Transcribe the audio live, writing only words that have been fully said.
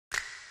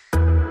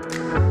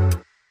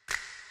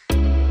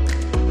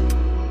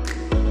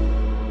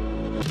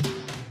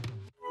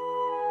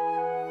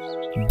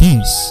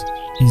This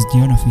is the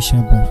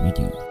unofficial Birth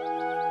Radio.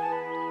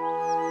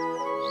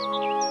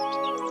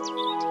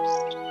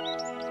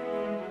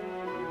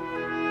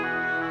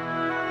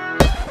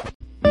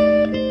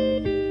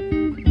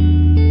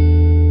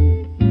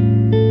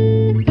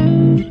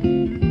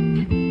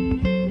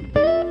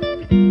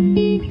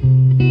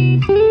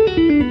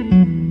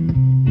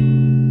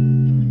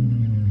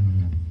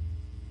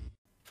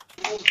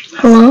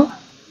 Hello?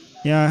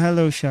 Yeah,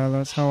 hello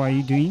Charlotte. How are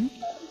you doing?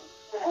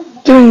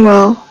 Doing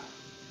well.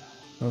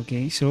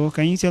 Okay, so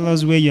can you tell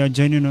us where you are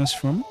joining us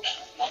from?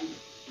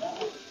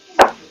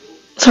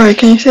 Sorry,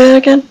 can you say that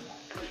again?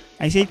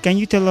 I said, can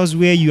you tell us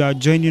where you are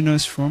joining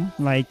us from?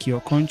 Like your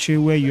country,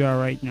 where you are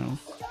right now?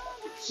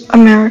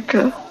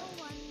 America.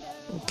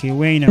 Okay,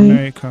 where in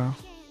America?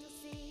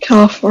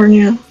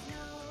 California.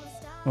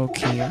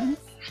 Okay,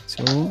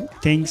 so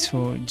thanks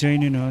for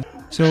joining us.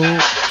 So,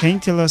 can you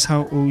tell us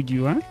how old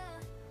you are?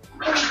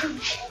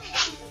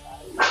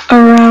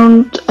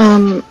 Around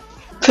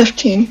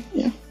 15,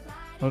 yeah.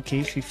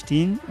 Okay,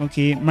 15.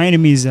 Okay, my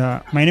name is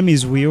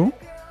Will,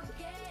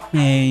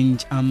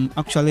 and I'm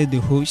actually the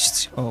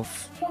host of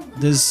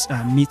this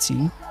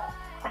meeting.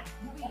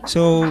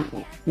 So,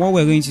 what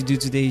we're going to do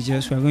today is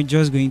just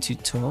going to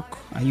talk.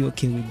 Are you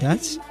okay with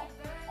that?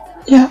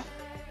 Yeah.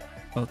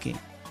 Okay.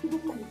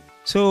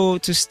 So,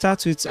 to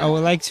start with, I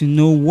would like to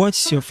know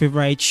what's your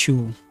favorite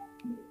show.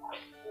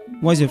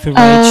 What's your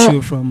favorite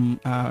show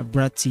from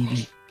Brad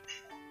TV?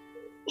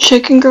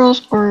 Chicken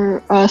Girls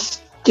or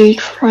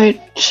Stage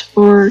Fright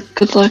or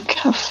Good Luck,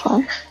 Have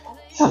Fun.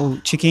 Yeah. Oh,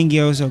 Chicken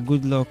Girls or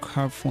Good Luck,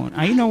 Have Fun.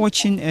 Are you not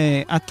watching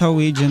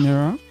Attaway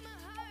General?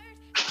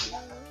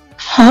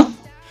 Huh?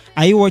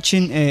 Are you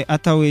watching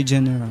Attaway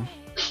General?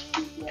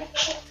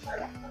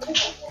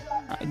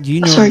 Do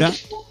you know Sorry.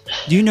 that?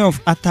 Do you know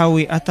of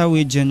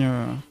Attaway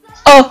General?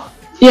 Oh,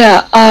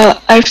 yeah,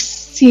 I've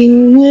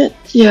seen it,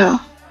 yeah.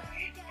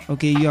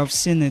 Okay, you have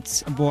seen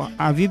it, but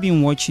have you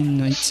been watching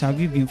it? Have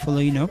you been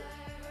following up?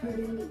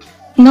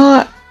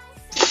 Not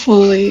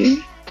fully,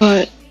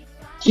 but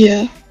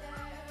yeah.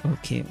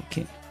 Okay.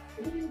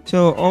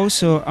 So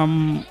also,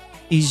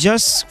 it's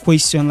just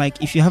question.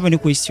 Like, if you have any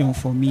question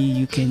for me,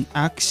 you can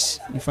ask.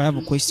 If I have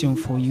a question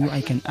for you, I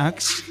can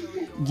ask.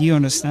 Do you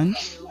understand?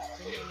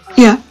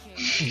 Yeah.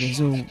 Okay.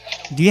 So,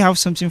 do you have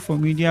something for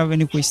me? Do you have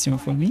any question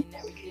for me?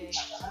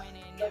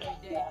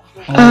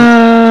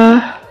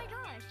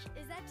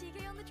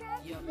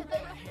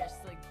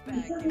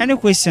 Any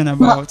question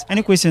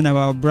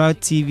about Broad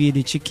TV,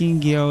 the Chicken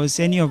Girls,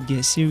 any of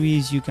their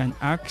series, you can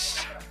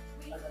ask.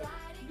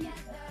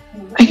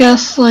 I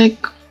guess,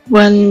 like,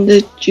 when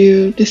did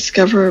you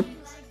discover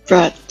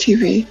Brat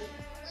TV?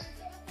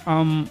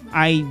 I'm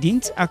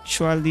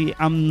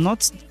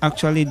not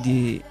actually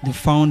the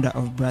founder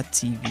of Brad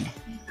TV.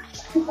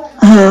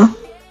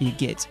 You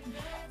get.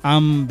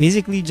 I'm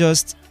basically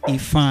just a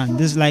fan.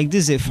 This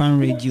is a fan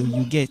radio,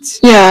 you get.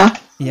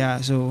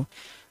 Yeah, so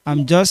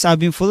I've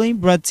been following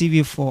Brad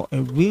TV for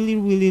a really,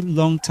 really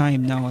long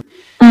time now.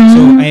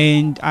 So,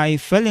 and I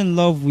fell in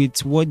love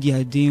with what they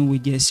are doing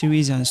with their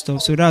series and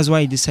stuff. So that's why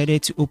I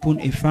decided to open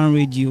a fan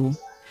radio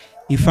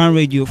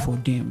for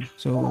them.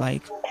 So,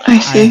 like, I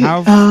see.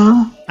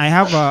 I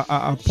have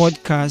a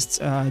podcast.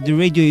 The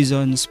radio is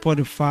on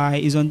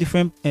Spotify, is on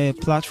different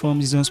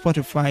platforms, is on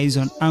Spotify, is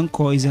on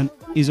Anchor,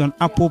 is on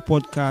Apple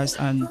Podcast,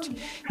 and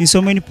in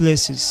so many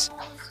places.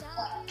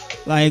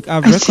 Like,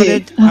 I've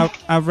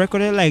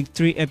recorded like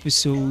 3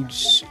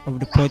 episodes of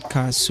the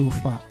podcast so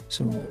far.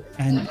 So,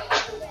 and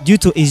due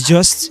to it's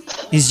just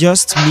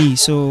me,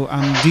 so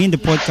I'm doing the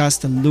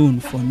podcast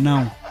alone for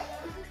now.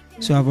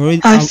 So I've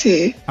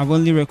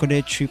only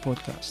recorded 3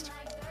 podcasts.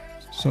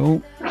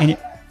 So, any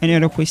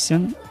other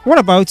question? What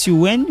about you?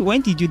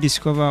 When did you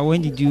discover?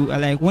 When did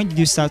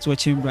you start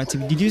watching Brad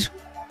TV?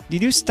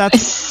 Did you start? I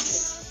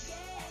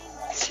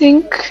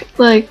think,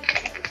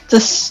 like,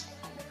 this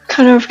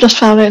kind of just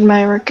found it in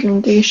my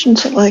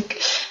recommendations. So, like,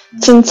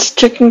 since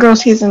Chicken Girl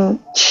season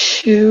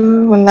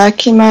 2, when that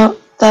came out,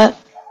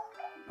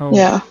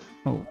 yeah.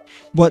 Oh,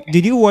 but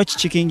did you watch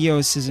Chicken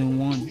Girls season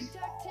 1?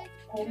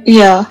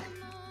 Yeah.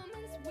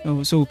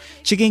 Oh, so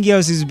Chicken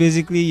Girls is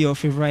basically your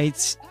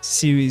favorite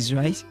series,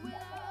 right?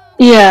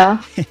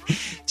 Yeah.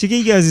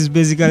 Chicken Girls is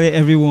basically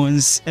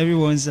everyone's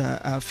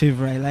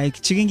favorite.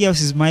 Like, Chicken Girls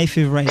is my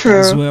favorite True.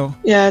 as well.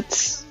 Yeah,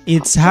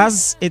 it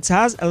has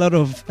a lot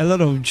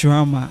of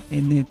drama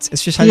in it,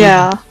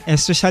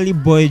 especially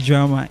boy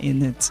drama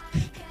in it.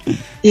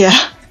 Yeah.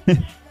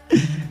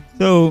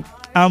 So,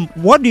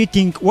 what do you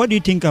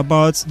think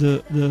about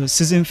the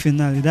season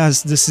finale?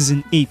 That's the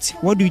season 8.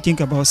 What do you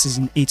think about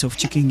season 8 of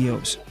Chicken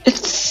Girls?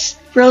 It's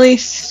really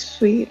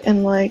sweet,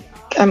 and, like,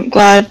 I'm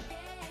glad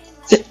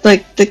that,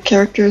 like, the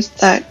characters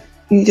that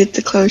needed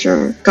the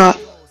closure got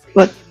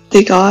what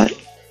they got.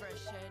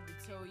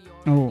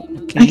 Oh,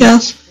 okay. I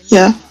guess,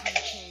 yeah.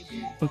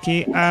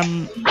 Okay.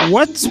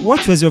 What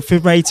was your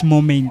favorite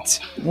moment?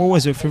 What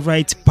was your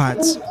favorite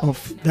part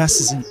of that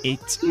season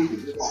 8?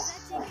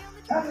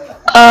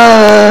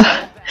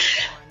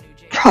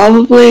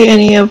 Probably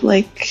any of,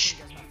 like,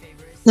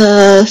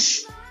 the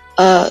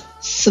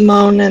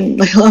Simone and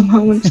Layla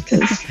moments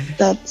because Yeah,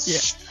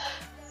 that's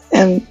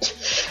and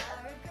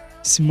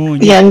Simone.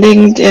 the Yeah.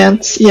 ending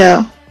dance.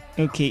 Yeah,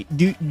 Okay.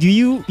 Do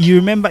you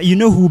remember? You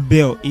know who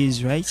Belle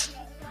is, right?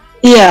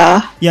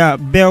 yeah, Yeah,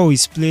 Belle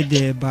is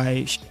played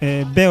by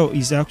Belle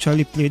is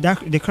actually played that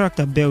the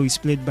character Belle is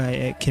played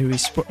by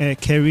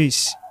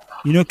Keris.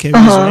 You know uh Keris,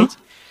 huh, right?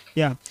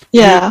 Yeah.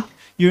 You yeah,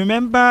 you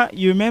remember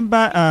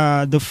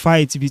the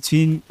fight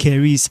between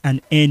Keris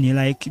and Annie,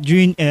 like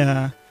during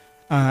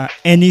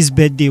Annie's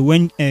birthday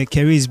when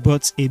Keris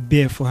bought a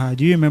bear for her.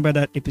 Do you remember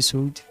that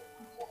episode?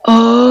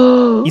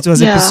 oh It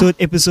was yeah,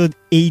 episode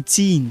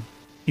 18,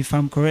 if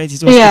I'm correct.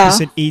 It was yeah,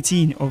 episode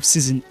 18 of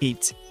season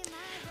 8,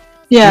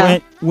 yeah,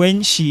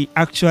 when she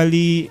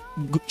actually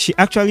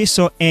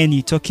saw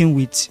Annie talking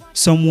with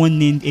someone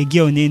named a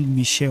girl named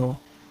Michelle,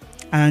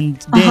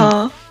 and uh then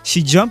huh,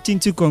 she jumped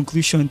into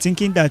conclusion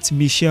thinking that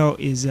Michelle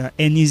is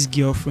Annie's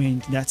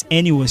girlfriend, that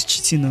Annie was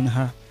cheating on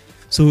her.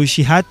 So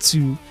she had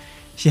to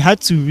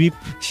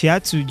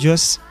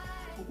just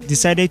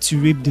decided to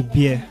rape the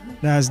beer.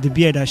 That's the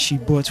beer that she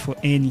bought for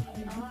Annie.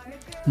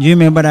 Do you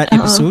remember that uh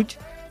huh, episode?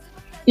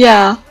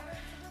 yeah.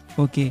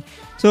 Okay.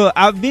 So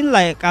I've been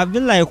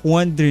like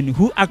wondering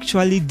who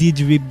actually did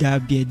rape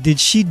that beer. Did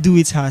she do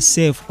it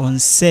herself on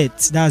set?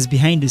 That's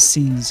behind the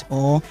scenes,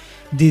 or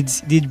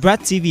did Brad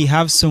TV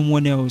have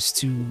someone else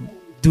to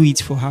do it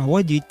for her?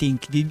 What do you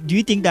think? Do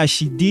you think that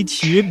she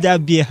raped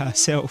that beer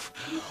herself,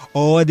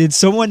 or did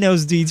someone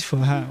else do it for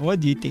her?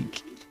 What do you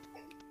think?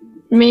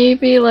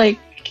 Maybe like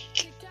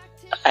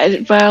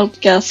I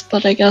wild guess,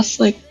 but I guess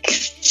like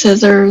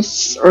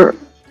scissors or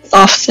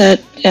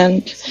offset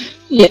and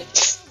yeah,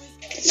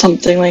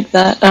 something like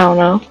that. I don't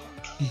know.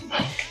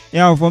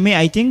 Yeah, for me,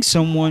 I think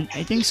someone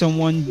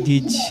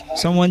did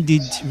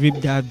rip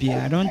that beer.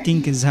 I don't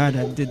think it's her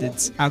that did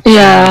it actually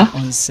Yeah,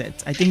 on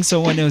set. I think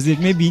someone else did.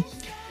 Maybe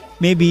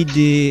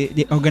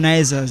the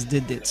organizers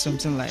did it,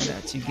 something like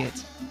that. You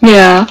get.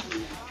 yeah.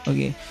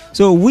 Okay.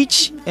 So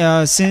which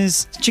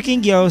since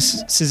Chicken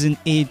Girls season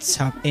 8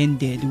 have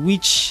ended,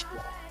 which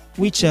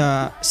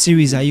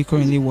series are you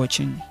currently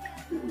watching?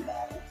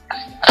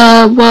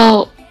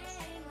 Well,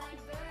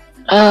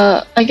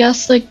 I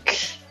guess like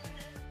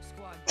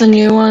the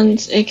new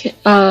ones,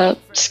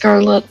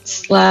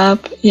 Scarlet's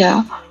Lab.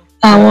 Yeah,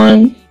 that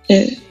one.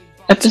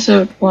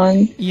 Episode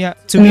one, Yeah,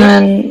 and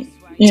then to,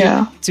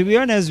 yeah. to be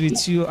honest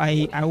with you,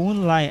 I won't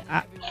lie.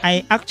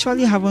 I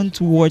actually haven't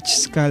watched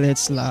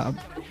Scarlet's Lab,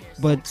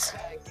 but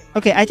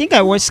okay, I think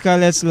I watched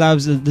Scarlet's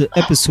Lab's the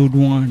episode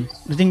 1.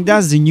 I think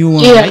that's the new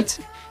one, Yeah, right?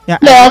 Yeah,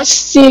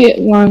 that's the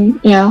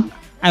one. Yeah.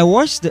 I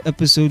watched the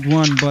episode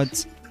 1,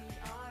 but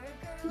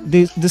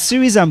the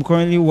series I'm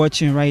currently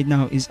watching right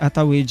now is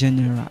Attaway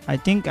General. I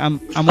think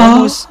I'm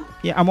almost, Oh,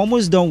 yeah, I'm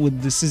almost done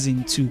with the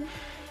season 2.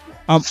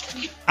 Um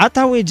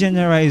Attaway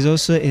General is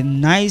also a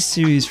nice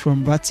series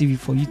from Bat TV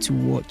for you to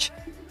watch.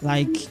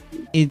 Like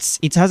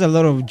it has a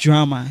lot of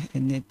drama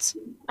in it.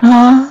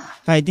 uh,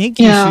 I think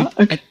you yeah. should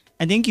Okay.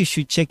 I think you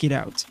should check it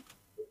out.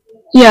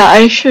 Yeah,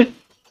 I should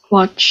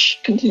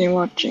continue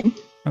watching.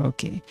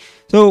 Okay.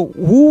 So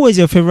who was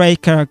your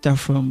favorite character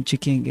from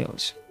Chicken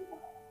Girls?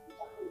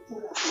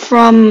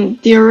 From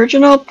the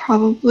original,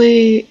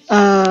 probably,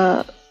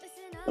 what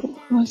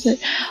was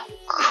it?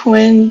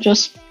 Quinn,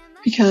 just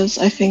because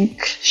I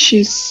think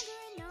she's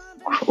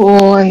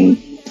cool and,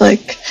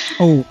 like,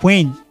 Oh,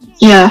 Wayne.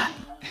 yeah,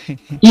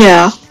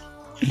 yeah.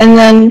 And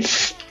then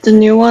the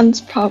new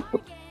ones,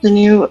 the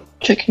new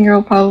chicken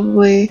girl,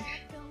 probably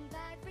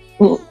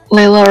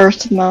Layla or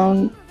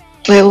Simone.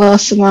 Layla,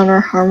 Simone, or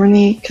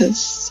Harmony,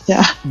 because,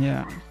 yeah.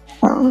 Yeah.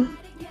 Um,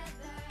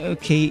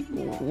 Okay.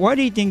 What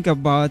do you think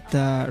about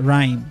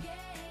Rhyme?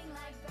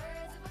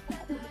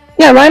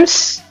 yeah,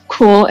 Rhyme's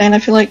cool, and I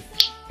feel like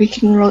we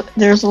can.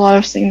 There's a lot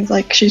of things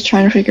like she's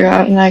trying to figure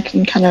out, and I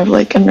can kind of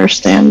like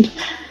understand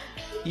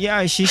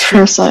Yeah,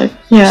 her side.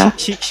 Yeah,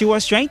 she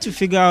was trying to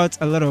figure out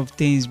a lot of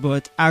things,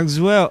 but as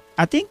well,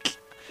 I think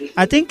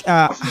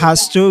her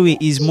story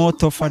is more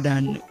tougher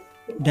than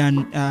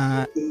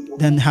uh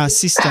than her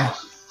sister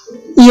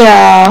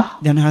yeah,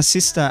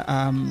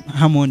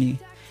 Harmony.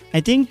 I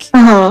think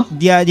uh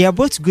huh, they are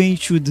both going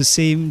through the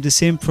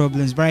same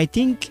problems, but I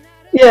think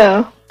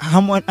yeah,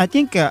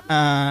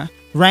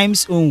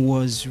 Rhyme's own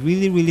was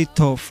really really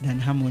tough than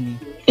Harmony.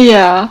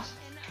 yeah,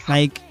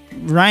 Like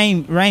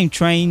Rhyme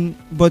trying,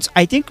 but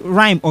I think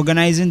Rhyme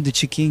organizing the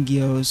Chicken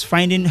Girls,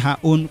 finding her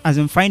own, as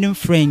in finding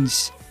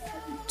friends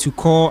to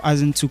call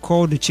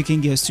the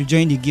Chicken Girls to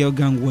join the girl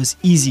gang was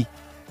easy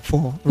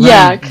for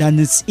yeah, Rhyme than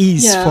it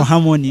is for yeah,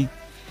 Harmony.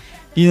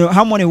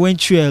 Harmony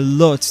went through a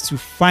lot to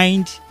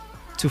find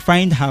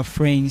her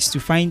friends,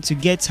 to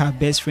get her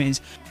best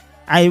friends.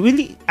 I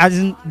really, as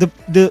in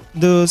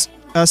the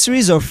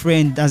series of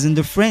friends, as in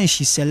the friends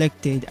she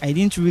selected, I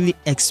didn't really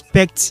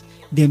expect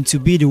them to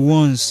be the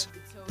ones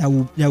that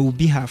will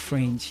be her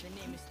friends.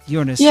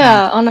 You understand?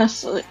 yeah.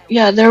 Honestly,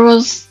 yeah, there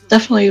was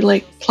definitely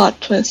like plot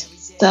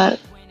twists that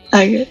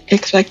I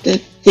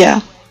expected.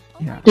 Yeah,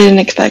 Yeah. didn't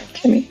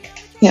expect. I mean,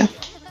 yeah,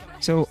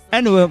 So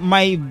anyway,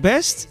 my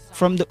best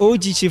from the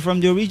from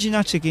the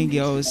original Chicken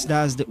Girls,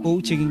 that's the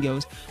old Chicken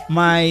Girls.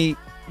 My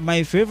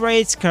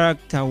favorite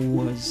character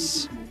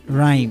was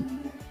Rhyme.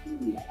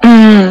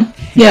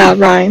 Yeah,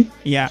 Rhyme.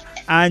 Yeah,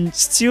 and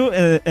still,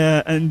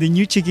 and the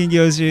new Chicken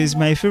Girls series,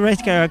 my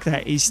favorite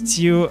character is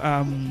still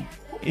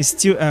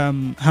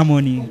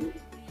Harmony.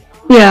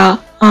 Yeah.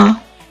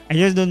 I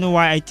just don't know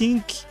why. I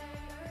think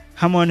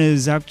Harmony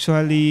is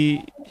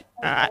actually.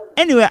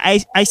 Anyway,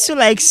 I still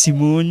like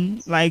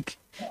Simone. Like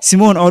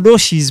Simone, although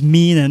she's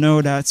mean and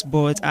all that,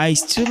 but I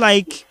still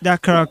like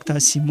that character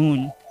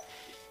Simone.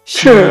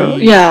 True.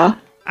 She Yeah.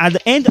 at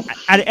the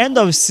end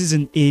of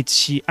season 8,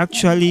 she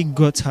actually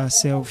got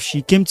herself.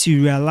 She came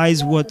to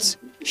realize what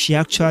she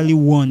actually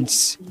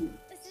wants.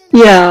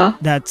 Yeah.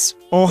 That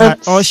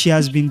That's all she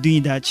has been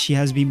doing, that she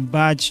has been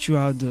bad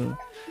throughout the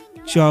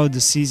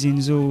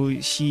season. So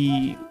I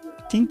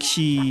think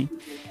she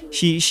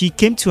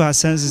came to her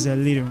senses a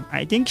little.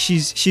 I think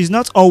she's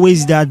not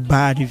always that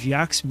bad, if you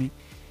ask me.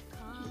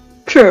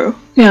 true.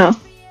 Yeah.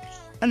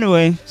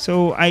 Anyway,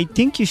 so I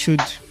think you should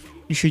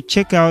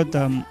check out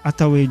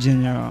Attaway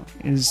General.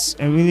 It's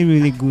a really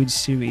really good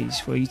series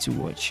for you to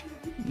watch.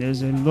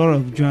 There's a lot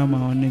of drama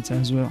on it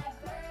as well.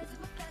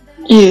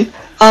 Yeah.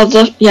 I'll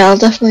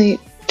definitely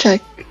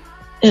check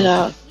it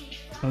out.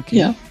 Okay.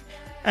 Yeah.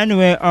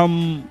 Anyway,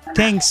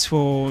 thanks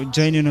for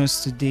joining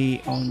us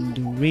today on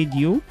the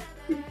radio,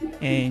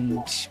 and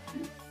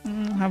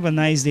have a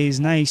nice day. It's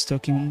nice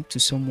talking to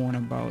someone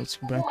about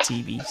Brad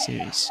TV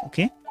series.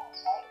 Okay.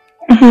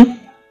 Mhm.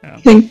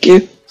 Thank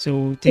you.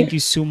 So thank you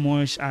so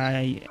much.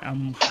 I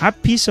am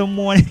happy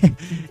someone.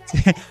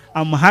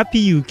 I'm happy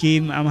you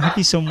came. I'm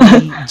happy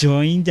someone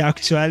joined.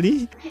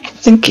 Actually.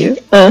 Thank you.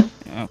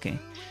 Okay.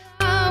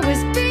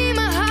 Always be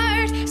my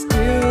heart,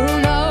 still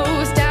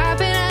no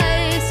stopping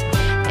us.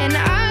 And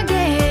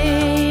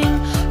again,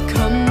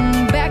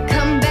 come back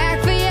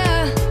for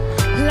ya,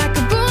 like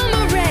a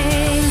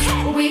boomerang.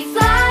 We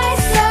fly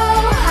so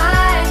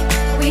high,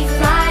 we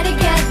fly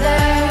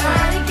together.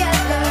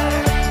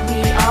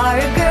 We are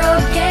a girl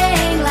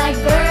gang, like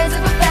birds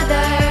of a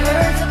feather.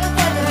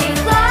 We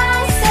fly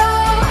so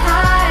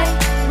high,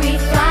 we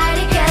fly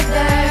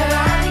together.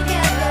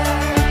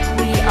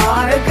 We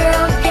are a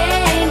girl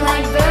gang,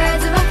 like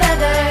birds of a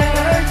feather.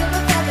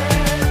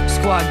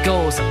 Squad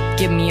goals,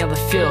 give me all the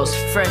feels.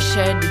 Fresh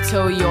head to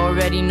toe, you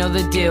already know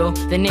the deal.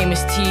 The name is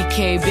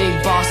TK,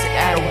 big boss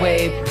at a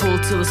wave. Pull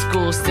to the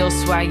school, still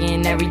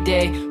swagging every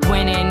day.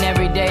 Winning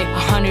every day,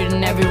 100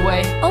 in every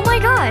way. Oh my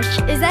gosh,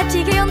 is that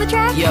TK on the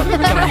track? Yup,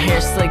 got my hair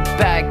slicked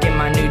back and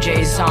my new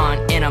J's on.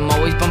 And I'm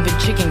always bumping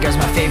Chicken Girls,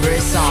 my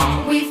favorite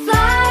song. We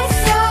fly